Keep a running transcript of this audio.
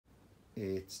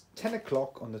It's 10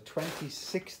 o'clock on the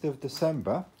 26th of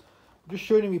December. I'm just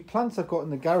showing you my plants I've got in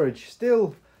the garage.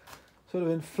 Still sort of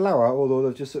in flower, although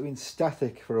they've just sort of been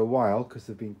static for a while because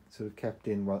they've been sort of kept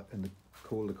in the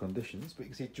colder conditions. But you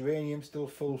can see geranium still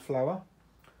full flower.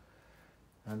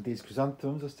 And these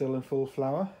chrysanthemums are still in full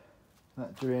flower.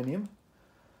 That geranium.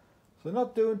 So they're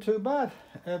not doing too bad.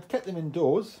 I've kept them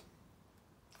indoors.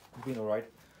 They've been alright.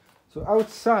 So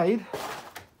outside,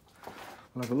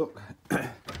 we'll have a look.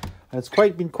 It's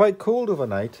been quite cold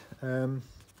overnight.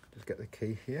 Just get the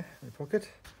key here in my pocket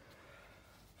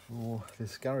for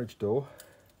this garage door.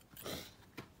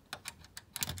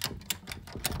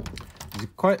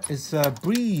 It's a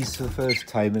breeze for the first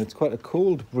time, and it's quite a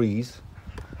cold breeze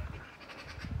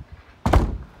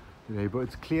today, but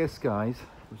it's clear skies,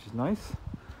 which is nice.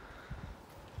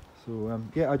 So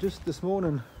yeah, I just this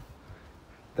morning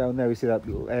down there, you see that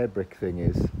little air brick thing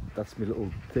is. That's my little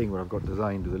thing where I've got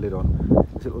designed with a lid on.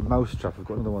 This little mouse trap. I've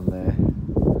got another one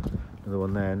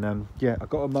there, and yeah, I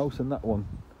got a mouse in that one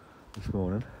this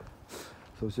morning.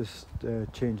 So I was just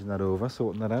changing that over,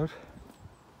 sorting that out.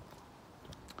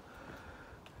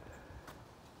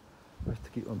 Best to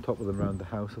keep on top of them around the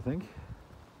house, I think.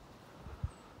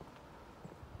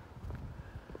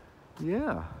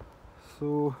 Yeah,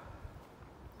 so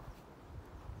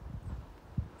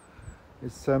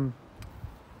it's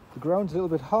the ground's a little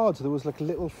bit hard, so there was like a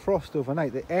little frost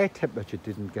overnight. The air temperature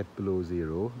didn't get below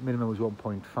zero. Minimum was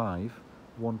 1.5,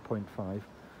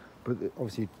 but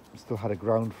obviously it still had a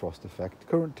ground frost effect.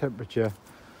 Current temperature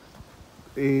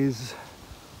is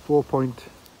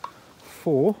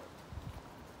 4.4,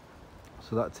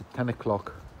 so that's at 10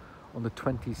 o'clock on the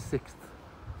 26th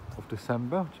of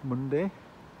December, which is Monday.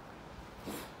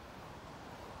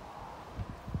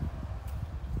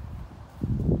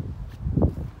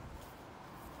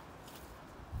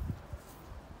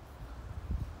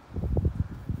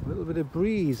 A little bit of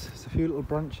breeze, there's a few little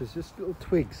branches, just little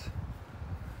twigs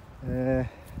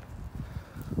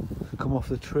come off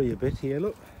the tree a bit here,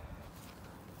 look.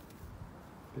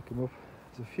 Pick them up.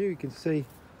 There's a few you can see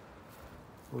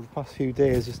over the past few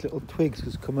days, just little twigs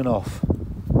just coming off.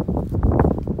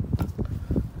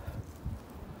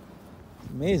 It's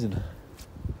amazing.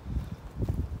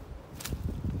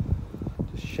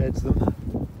 Just sheds them.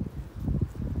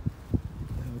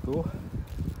 There we go.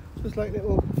 Just like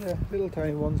little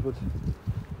tiny ones, but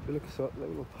if you look at that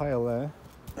little pile there.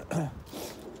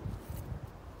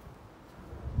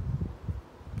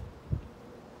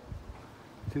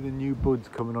 See the new buds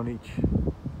coming on each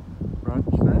branch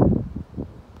there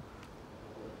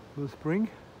for the spring.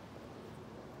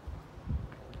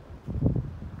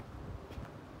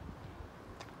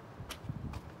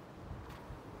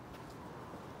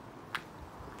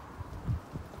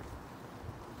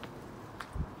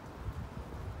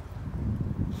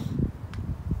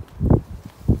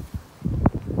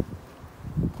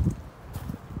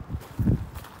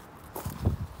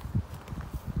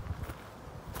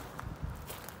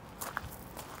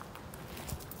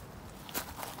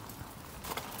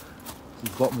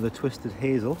 The bottom of the twisted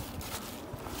hazel.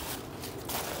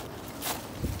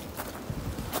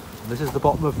 And this is the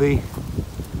bottom of the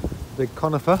big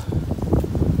conifer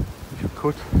which we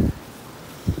cut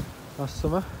last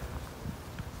summer.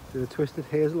 See the twisted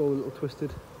hazel, all the little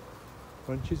twisted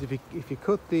branches. If you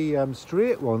cut the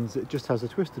straight ones, it just has the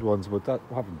twisted ones, but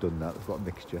we haven't done that. We've got a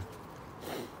mixture.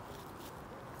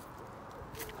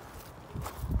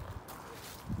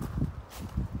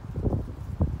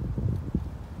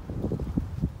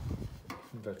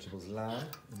 Vegetables, lamb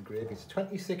and gravy. It's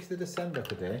 26th of December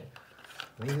today.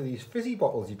 And these are these fizzy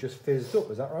bottles you just fizzed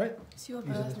up, is that right? It's your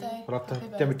birthday. We'll have to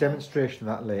have a demonstration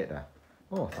of that later.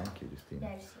 Oh, thank you,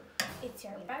 Justine. It's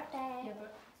your birthday.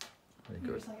 Very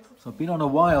good. So I've been on a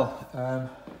while.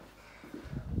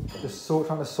 Just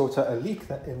trying to sort out a leak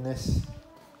that in this.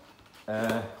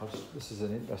 This is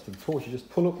an interesting torch. You just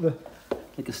pull up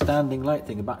like a standing light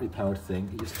thing, a battery powered thing.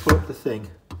 You just pull up the thing,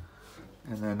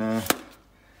 and then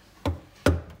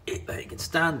you can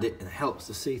stand it and it helps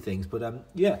to see things. But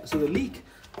yeah, so the leak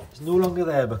is no longer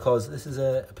there because this is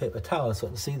a paper towel, so I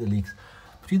can see the leaks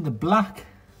between the black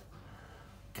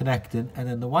connecting and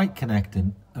then the white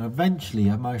connecting. And eventually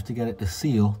I managed to get it to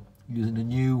seal using a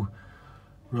new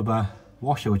rubber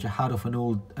washer which I had off an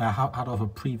old had off a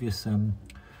previous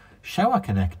shower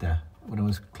connector when I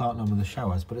was clarking on with the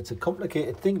showers. But it's a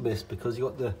complicated thing, this, because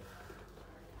you've got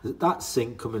that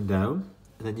sink coming down,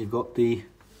 and then you've got the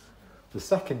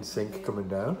second sink coming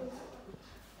down.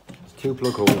 There's two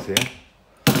plug holes here,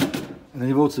 and then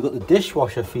you've also got the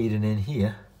dishwasher feeding in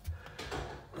here.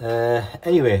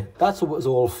 Anyway, that's what was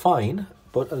all fine,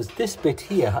 but it was this bit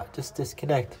here had to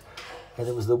disconnect, and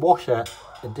it was the washer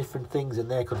and different things in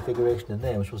their configuration in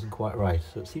there, which wasn't quite right.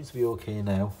 So it seems to be okay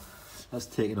now. That's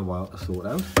taken a while to sort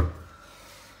out.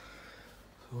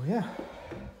 So yeah.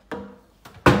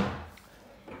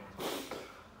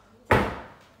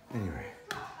 Anyway.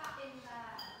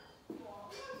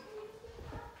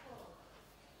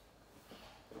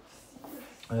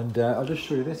 And I'll just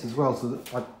show you this as well. So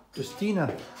that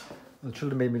Justina, the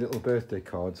children made me little birthday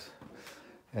cards.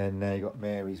 And you got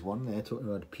Mary's one there, talking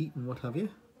about Pete and what have you.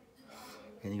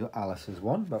 And you got Alice's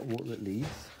one about water that leads.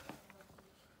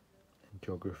 And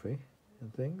geography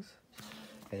and things.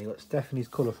 And you got Stephanie's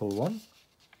colourful one.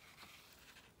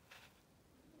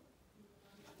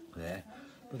 There.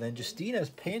 But then Justina's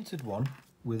painted one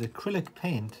with acrylic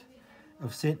paint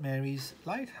of St Mary's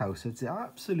Lighthouse. It's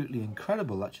absolutely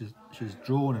incredible that she's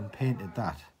drawn and painted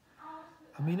that.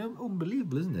 I mean,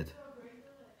 unbelievable, isn't it?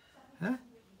 Huh?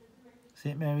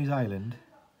 St Mary's Island.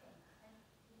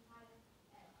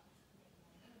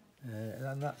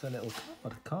 And that's a little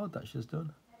card that she's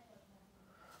done.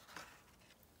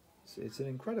 It's an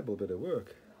incredible bit of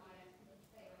work.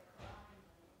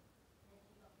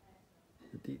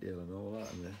 The detail and all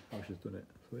that and how she's done it.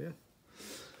 So yeah.